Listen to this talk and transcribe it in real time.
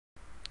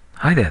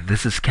Hi there,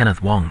 this is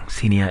Kenneth Wong,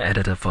 Senior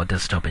Editor for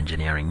Desktop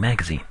Engineering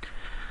Magazine.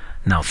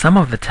 Now, some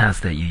of the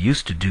tasks that you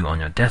used to do on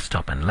your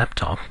desktop and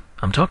laptop,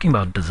 I'm talking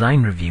about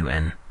design review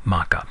and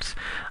markups,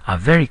 are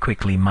very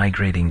quickly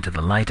migrating to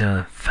the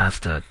lighter,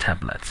 faster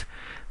tablets.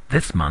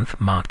 This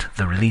month marked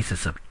the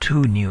releases of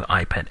 2 new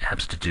iPad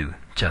apps to do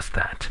just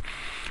that.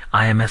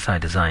 IMSI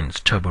Design's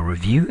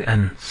TurboReview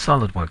and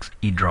SolidWorks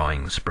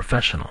eDrawings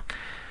Professional.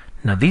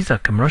 Now, these are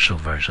commercial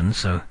versions,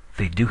 so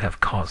they do have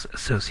costs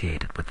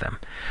associated with them,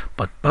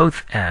 but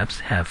both apps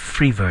have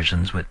free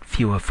versions with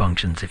fewer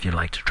functions if you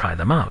like to try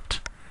them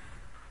out.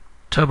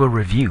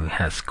 TurboReview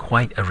has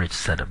quite a rich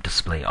set of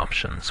display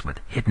options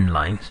with hidden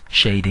lines,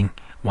 shading,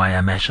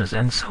 wire meshes,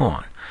 and so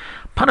on.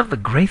 Part of the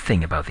great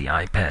thing about the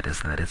iPad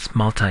is that it's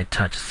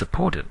multi-touch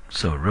supported,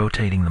 so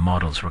rotating the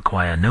models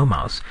require no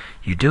mouse.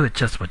 You do it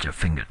just with your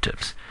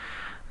fingertips.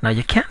 Now,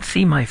 you can't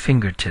see my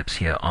fingertips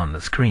here on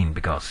the screen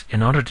because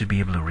in order to be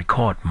able to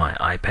record my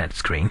iPad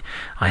screen,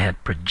 I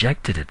had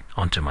projected it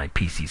onto my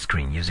PC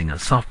screen using a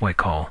software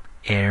called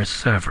Air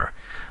Server.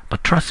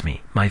 But trust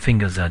me, my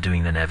fingers are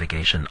doing the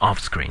navigation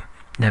off-screen.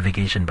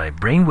 Navigation by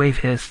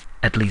brainwave is,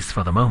 at least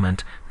for the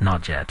moment,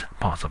 not yet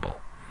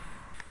possible.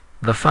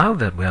 The file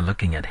that we're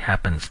looking at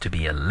happens to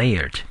be a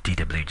layered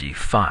DWG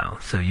file,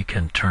 so you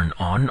can turn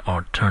on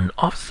or turn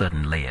off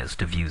certain layers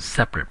to view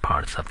separate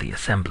parts of the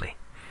assembly.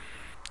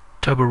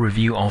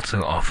 TurboReview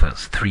also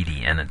offers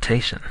 3D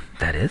annotation.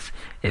 That is,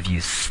 if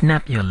you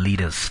snap your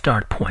leader's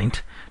start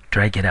point,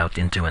 drag it out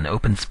into an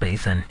open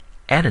space and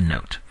add a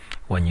note.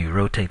 When you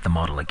rotate the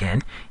model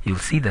again, you'll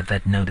see that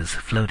that note is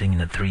floating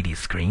in a 3D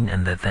screen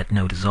and that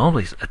note is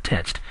always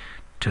attached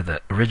to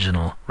the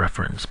original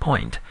reference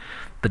point.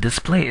 The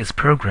display is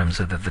programmed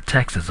so that the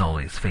text is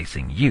always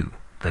facing you,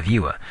 the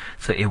viewer,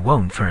 so it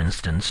won't, for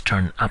instance,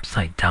 turn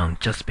upside down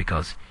just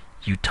because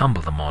you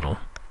tumble the model.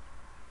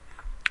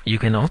 You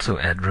can also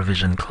add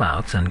revision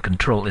clouds and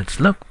control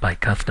its look by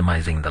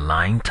customizing the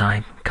line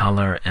type,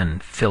 color,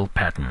 and fill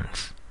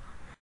patterns.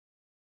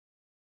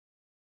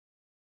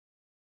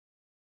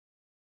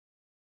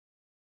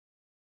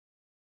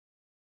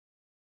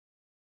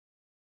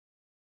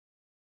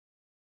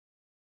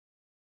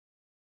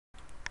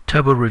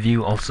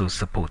 TurboReview also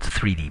supports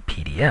 3D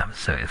PDF,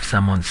 so if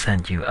someone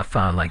sent you a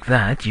file like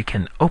that, you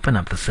can open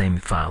up the same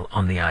file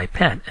on the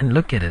iPad and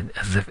look at it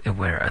as if it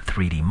were a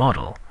 3D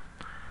model.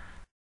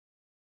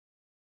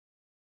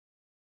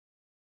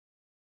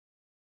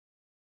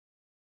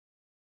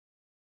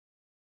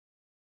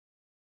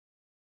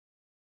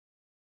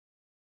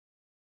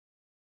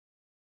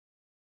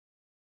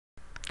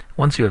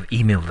 Once you have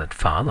emailed that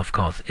file, of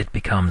course, it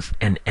becomes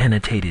an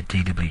annotated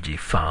DWG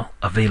file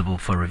available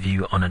for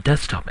review on a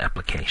desktop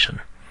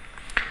application.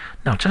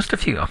 Now, just a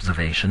few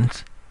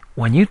observations.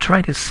 When you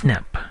try to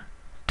snap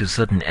to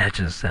certain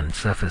edges and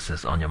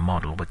surfaces on your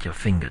model with your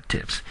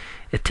fingertips,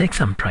 it takes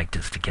some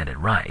practice to get it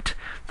right.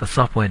 The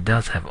software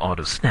does have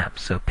auto snap,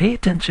 so pay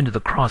attention to the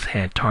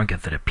crosshair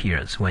target that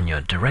appears when you're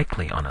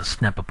directly on a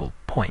snappable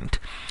point.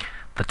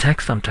 The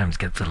text sometimes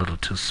gets a little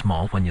too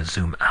small when you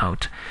zoom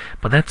out,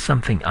 but that's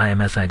something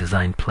IMSI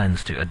Design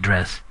plans to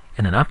address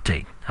in an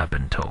update, I've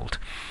been told.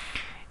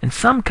 In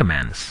some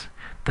commands,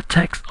 the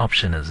text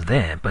option is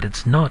there, but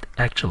it's not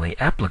actually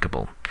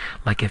applicable,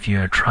 like if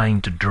you are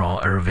trying to draw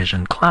a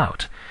revision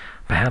cloud.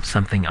 Perhaps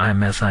something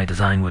IMSI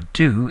Design would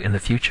do in the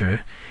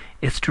future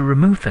is to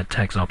remove that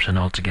text option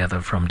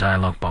altogether from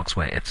dialog box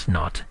where it's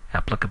not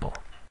applicable.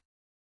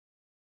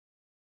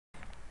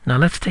 Now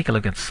let's take a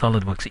look at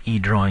SolidWorks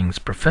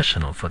eDrawings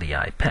Professional for the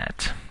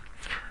iPad.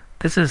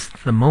 This is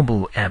the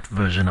mobile app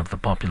version of the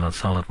popular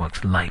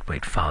SolidWorks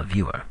lightweight file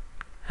viewer.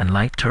 And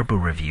like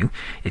TurboReview,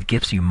 it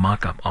gives you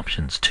markup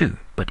options too,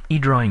 but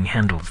eDrawing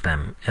handles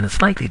them in a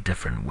slightly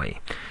different way.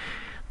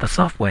 The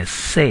software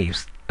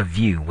saves a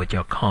view with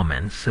your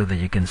comments so that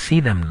you can see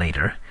them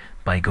later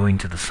by going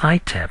to the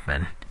Side tab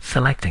and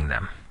selecting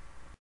them.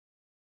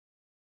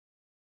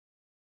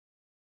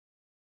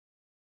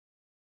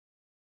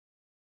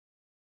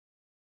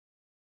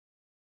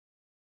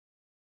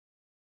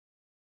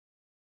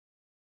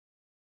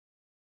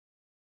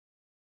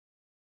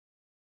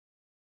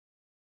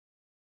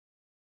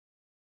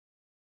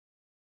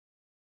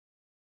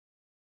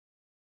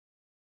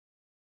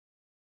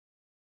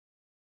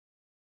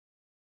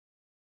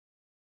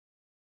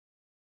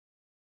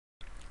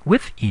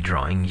 With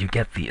eDrawing, you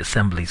get the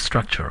assembly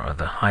structure or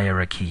the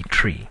hierarchy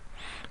tree.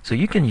 So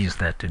you can use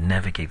that to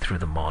navigate through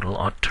the model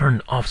or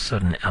turn off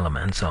certain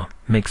elements or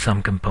make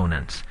some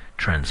components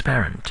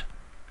transparent.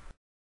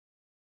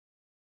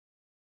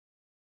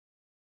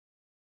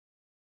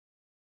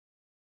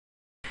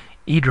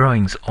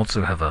 eDrawings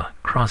also have a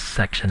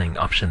cross-sectioning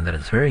option that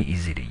is very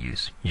easy to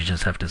use. You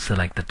just have to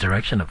select the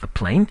direction of the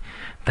plane,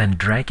 then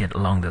drag it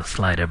along the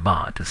slider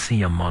bar to see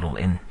your model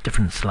in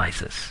different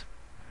slices.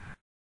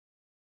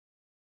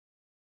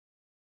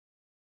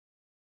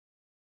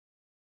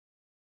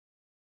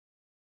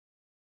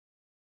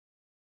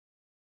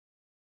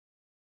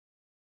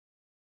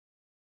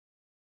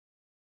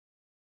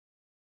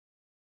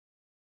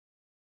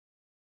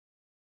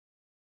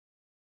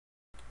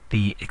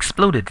 The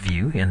exploded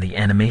view and the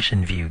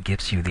animation view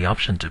gives you the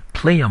option to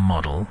play a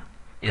model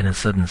in a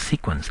certain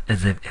sequence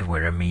as if it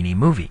were a mini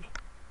movie.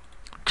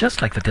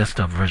 Just like the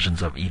desktop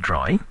versions of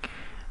eDrawing,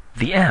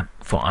 the app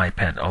for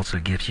iPad also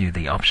gives you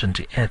the option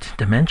to add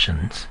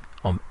dimensions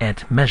or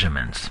add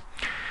measurements.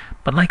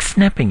 But like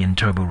snapping in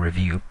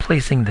TurboReview,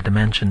 placing the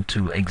dimension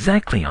tool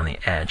exactly on the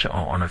edge or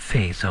on a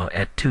face or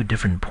at two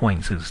different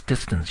points whose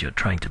distance you're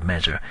trying to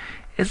measure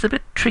is a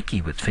bit tricky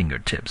with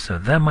fingertips, so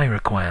that might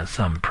require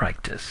some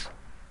practice.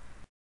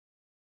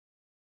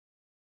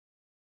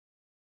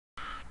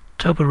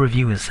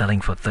 TurboReview is selling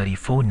for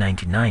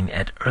 $34.99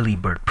 at early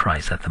bird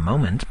price at the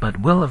moment, but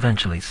will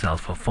eventually sell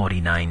for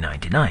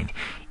 $49.99.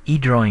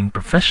 eDrawing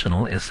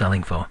Professional is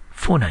selling for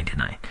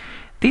 $4.99.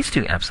 These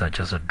two apps are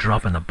just a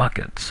drop in the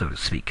bucket, so to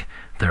speak.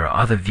 There are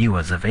other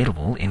viewers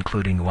available,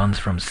 including ones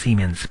from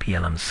Siemens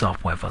PLM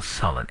software for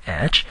Solid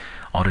Edge,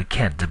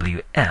 AutoCAD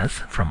WS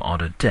from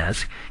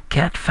Autodesk,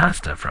 CAD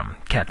Faster from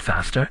CAD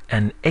Faster,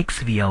 and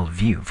XVL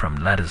View from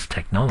Lattice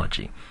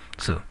Technology.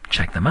 So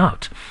check them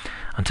out.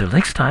 Until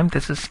next time,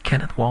 this is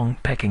Kenneth Wong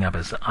packing up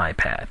his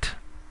iPad.